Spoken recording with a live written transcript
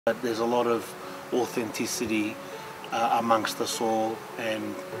There's a lot of authenticity amongst us all,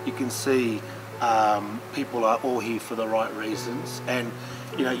 and you can see people are all here for the right reasons. And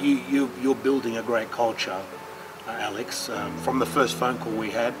you know, you're building a great culture, Alex. From the first phone call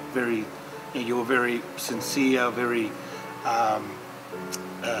we had, you were very sincere, very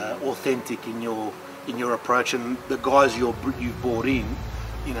authentic in your approach, and the guys you've brought in,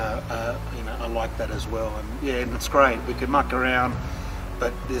 I like that as well. And yeah, and it's great. We can muck around,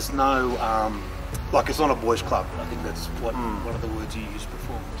 but there's no like, it's not a boys' club. I think that's one of the words you used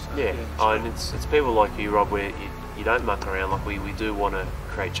before. So, yeah, and it's people like you, Rob, where you don't muck around. Like we do want to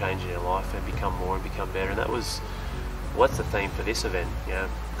create change in our life and become more and become better. And what's the theme for this event? You know,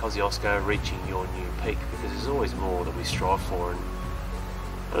 Kosciuszko, reaching your new peak, because there's always more that we strive for. And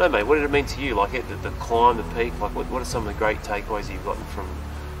I don't know, mate, what did it mean to you? Like the climb, the peak. Like what are some of the great takeaways you've gotten from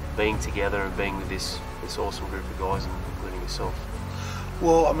being together and being with this awesome group of guys, including yourself?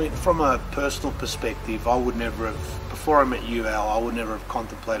 Well, I mean, from a personal perspective, I would never have, before I met you, Al, I would never have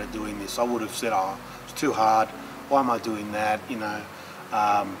contemplated doing this. I would have said, oh, it's too hard. Why am I doing that?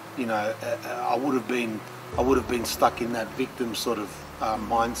 I would have been stuck in that victim sort of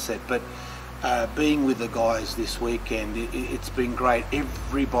mindset. But being with the guys this weekend, it's been great.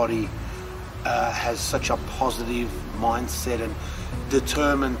 Everybody has such a positive mindset and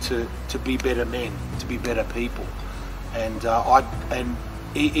determined to be better men, to be better people. And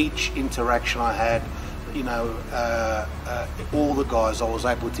each interaction I had, all the guys, I was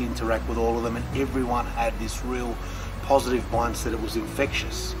able to interact with all of them, and everyone had this real positive mindset. It was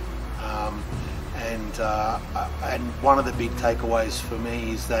infectious. And one of the big takeaways for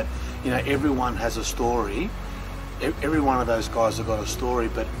me is that, everyone has a story. Every one of those guys have got a story,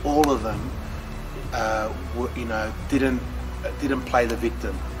 but all of them, didn't play the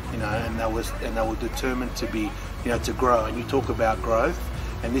victim. And they were determined to be, to grow. And you talk about growth,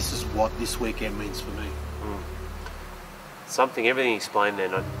 and this is what this weekend means for me. Everything you explained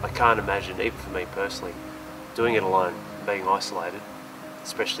then, I can't imagine, even for me personally, doing it alone, being isolated,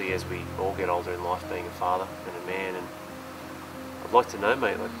 especially as we all get older in life, being a father and a man. And I'd like to know,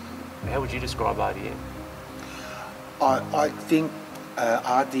 mate, like, how would you describe RDM? I think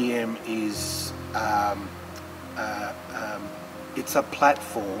RDM is it's a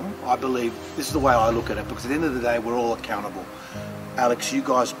platform. I believe this is the way I look at it, because at the end of the day, we're all accountable. Alex, you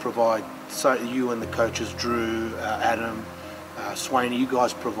guys provide, so you and the coaches, Drew, Adam, Swaney, you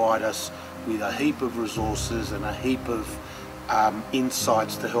guys provide us with a heap of resources and a heap of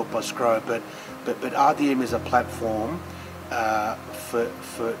insights to help us grow. But RDM is a platform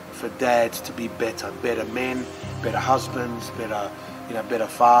for dads to be better men, better husbands, better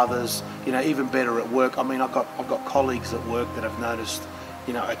fathers, even better at work. I mean, I've got colleagues at work that have noticed,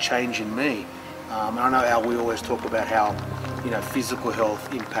 a change in me. And I know, Al, we always talk about how, physical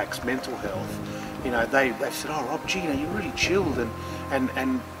health impacts mental health. They've said, oh, Rob, gee, you're really chilled,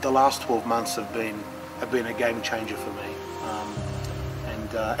 and the last 12 months have been a game changer for me.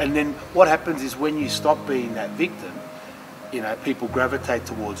 And then what happens is, when you stop being that victim, people gravitate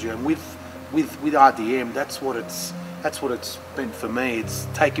towards you. And with RDM, that's what it's been for me. It's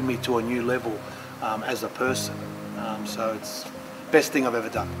taken me to a new level as a person. So it's the best thing I've ever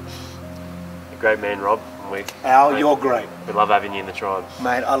done. You're a great man, Rob. Al, you're great. We love having you in the tribe.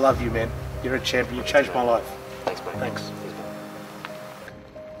 Mate, I love you, man. You're a champion. You changed my life. Thanks, mate. Thanks.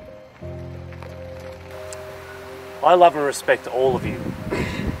 I love and respect all of you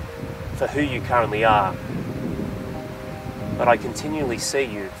for who you currently are, but I continually see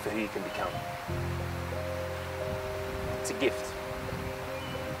you for who you can become. It's a gift.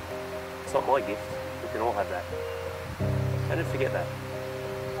 It's not my gift. We can all have that. I don't forget that.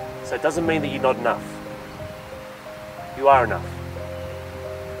 So it doesn't mean that you're not enough. You are enough.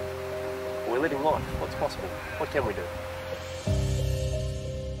 We're living life. What's possible? What can we do?